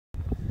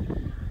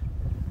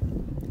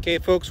Okay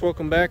folks,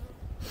 welcome back.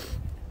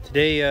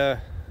 Today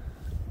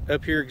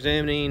up here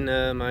examining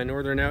my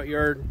northern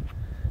outyard,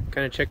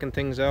 kind of checking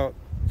things out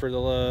for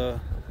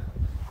the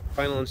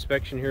final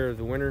inspection here of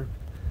the winter.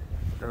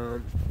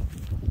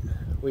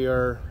 We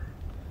are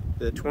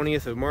the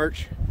 20th of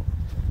March.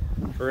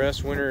 For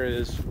us, winter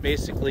is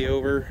basically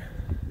over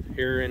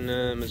here in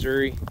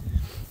Missouri.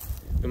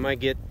 We might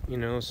get,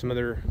 some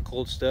other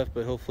cold stuff,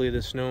 but hopefully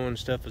the snow and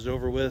stuff is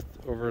over with.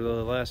 Over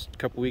the last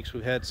couple weeks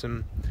we've had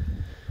some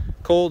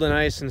cold and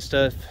ice and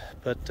stuff,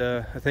 but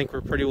I think we're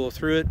pretty well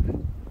through it.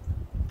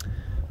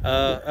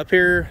 Up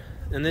here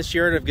in this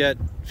yard I've got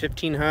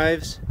 15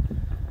 hives.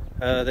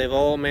 They've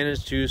all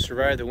managed to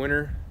survive the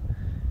winter.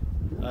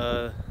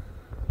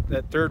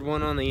 That third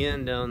one on the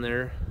end down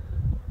there,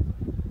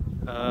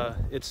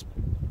 it's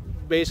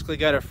basically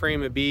got a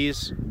frame of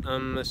bees.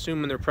 I'm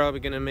assuming they're probably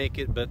going to make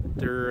it, but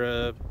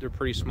they're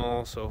pretty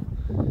small, so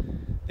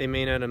they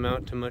may not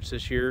amount to much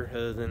this year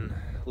other than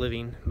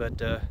living.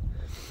 But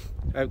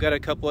I've got a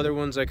couple other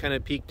ones I kind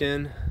of peeked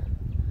in.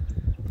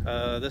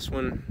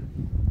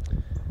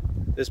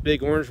 This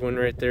big orange one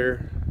right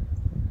there,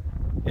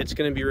 it's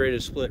going to be ready to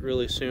split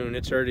really soon.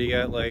 It's already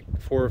got like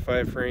 4 or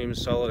 5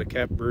 frames solid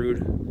capped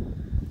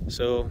brood.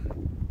 So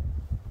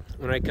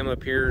when I come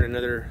up here in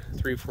another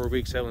 3-4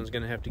 weeks, that one's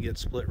going to have to get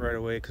split right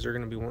away because they're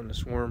going to be wanting to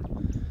swarm.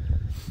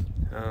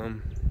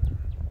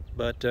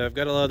 But I've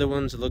got a lot of other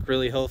ones that look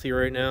really healthy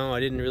right now.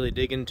 I didn't really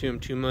dig into them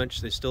too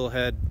much. They still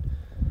had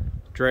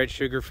dried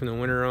sugar from the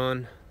winter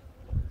on,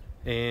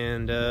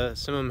 and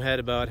some of them had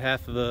about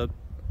half of a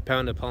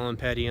pound of pollen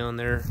patty on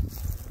there.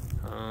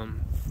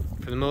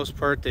 For the most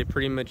part, they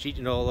pretty much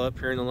eaten it all up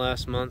here in the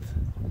last month.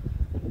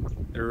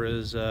 There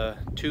was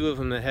 2 of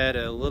them that had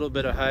a little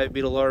bit of hive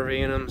beetle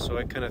larvae in them, so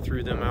I kind of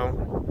threw them out.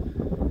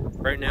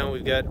 Right now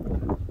we've got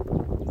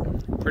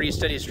pretty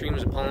steady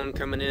streams of pollen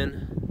coming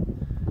in.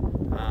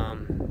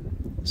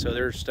 So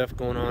there's stuff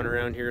going on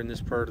around here in this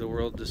part of the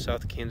world, just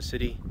south of Kansas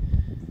City.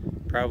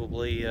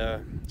 Probably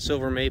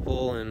silver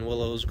maple and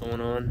willows going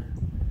on.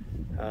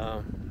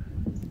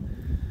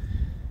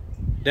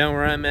 Down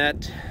where I'm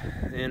at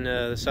in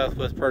the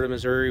southwest part of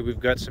Missouri,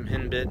 we've got some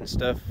henbit and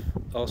stuff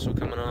also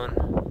coming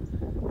on.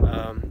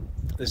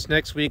 This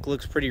next week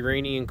looks pretty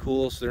rainy and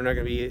cool, so they're not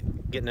going to be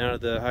getting out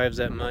of the hives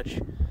that much.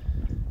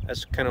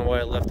 That's kind of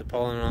why I left the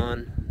pollen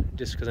on,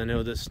 just because I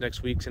know this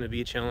next week's going to be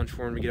a challenge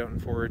for them to get out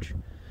and forage.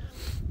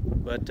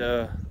 But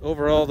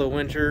overall, the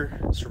winter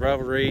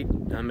survival rate,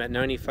 I'm at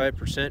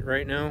 95%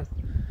 right now.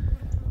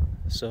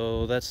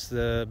 So that's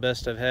the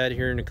best I've had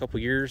here in a couple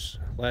years.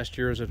 Last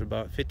year was at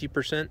about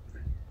 50%.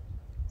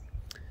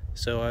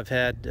 So I've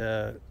had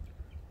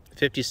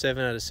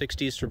 57 out of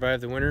 60 survive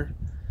the winter.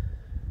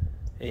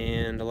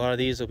 And a lot of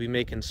these I'll be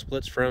making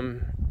splits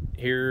from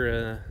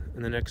here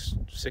in the next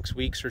 6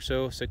 weeks or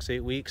so,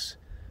 6-8 weeks.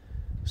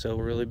 So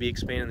we'll really be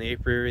expanding the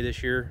apiary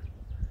this year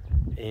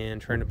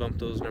and trying to bump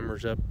those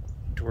numbers up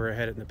to where I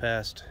had it in the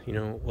past,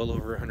 well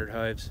over 100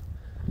 hives.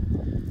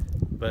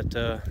 But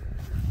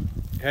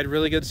had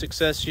really good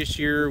success this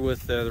year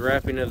with the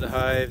wrapping of the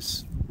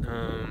hives,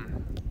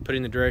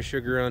 putting the dry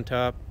sugar on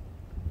top,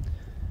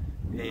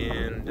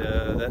 and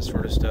that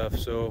sort of stuff.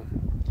 So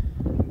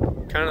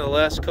kind of the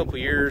last couple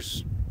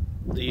years,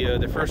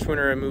 the first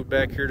winter I moved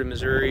back here to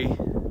Missouri,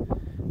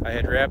 I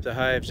had wrapped the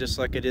hives just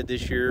like I did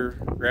this year,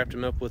 wrapped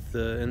them up with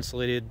the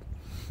insulated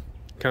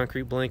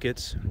concrete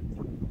blankets,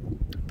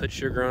 put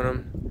sugar on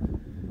them.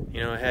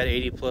 I had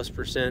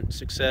 80+%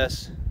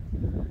 success.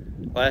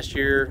 Last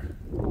year,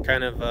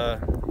 kind of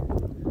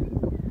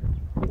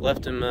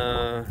left them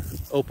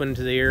open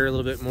to the air a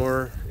little bit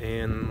more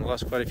and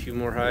lost quite a few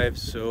more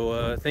hives.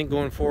 So I think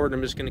going forward,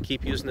 I'm just going to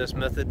keep using this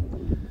method.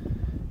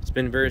 It's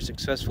been very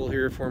successful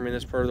here for me in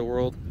this part of the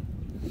world,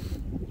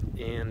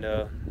 and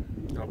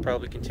I'll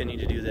probably continue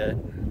to do that.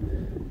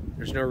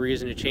 There's no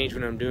reason to change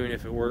what I'm doing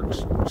if it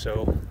works.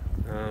 So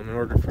in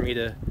order for me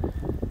to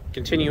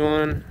continue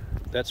on,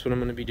 that's what I'm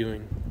going to be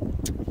doing.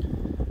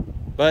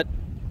 But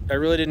I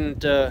really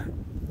didn't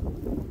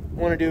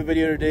want to do a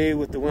video today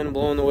with the wind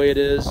blowing the way it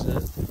is.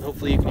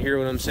 Hopefully you can hear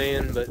what I'm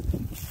saying, but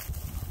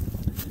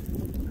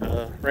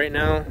right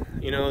now,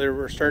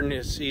 we're starting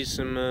to see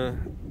some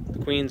the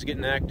queens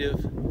getting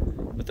active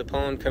with the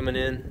pollen coming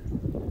in.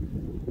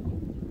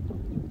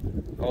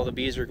 All the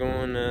bees are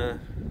going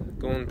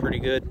pretty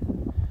good.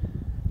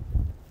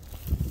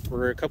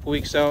 We're a couple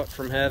weeks out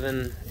from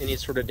having any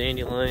sort of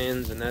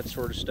dandelions and that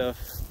sort of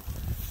stuff,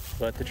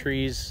 but the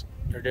trees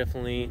are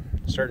definitely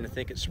starting to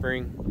think it's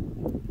spring.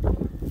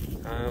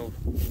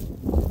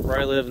 Where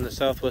I live in the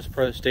southwest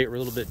part of the state, we're a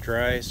little bit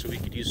dry, so we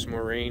could use some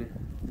more rain.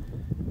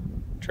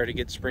 Try to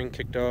get spring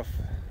kicked off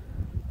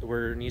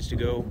where it needs to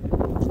go,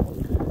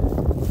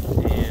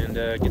 and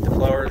get the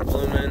flowers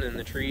blooming and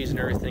the trees and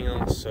everything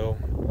else. So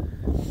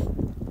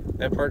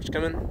that part's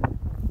coming.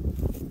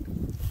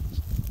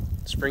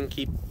 Spring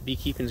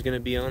beekeeping is going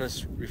to be on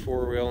us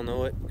before we all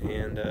know it,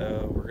 and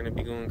we're going to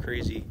be going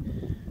crazy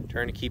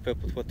trying to keep up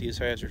with what these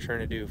hives are trying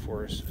to do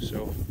for us.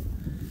 So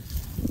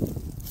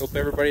hope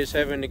everybody's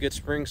having a good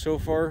spring so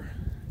far.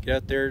 Get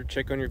out there,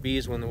 check on your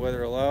bees when the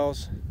weather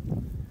allows,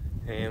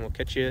 and we'll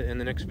catch you in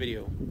the next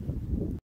video.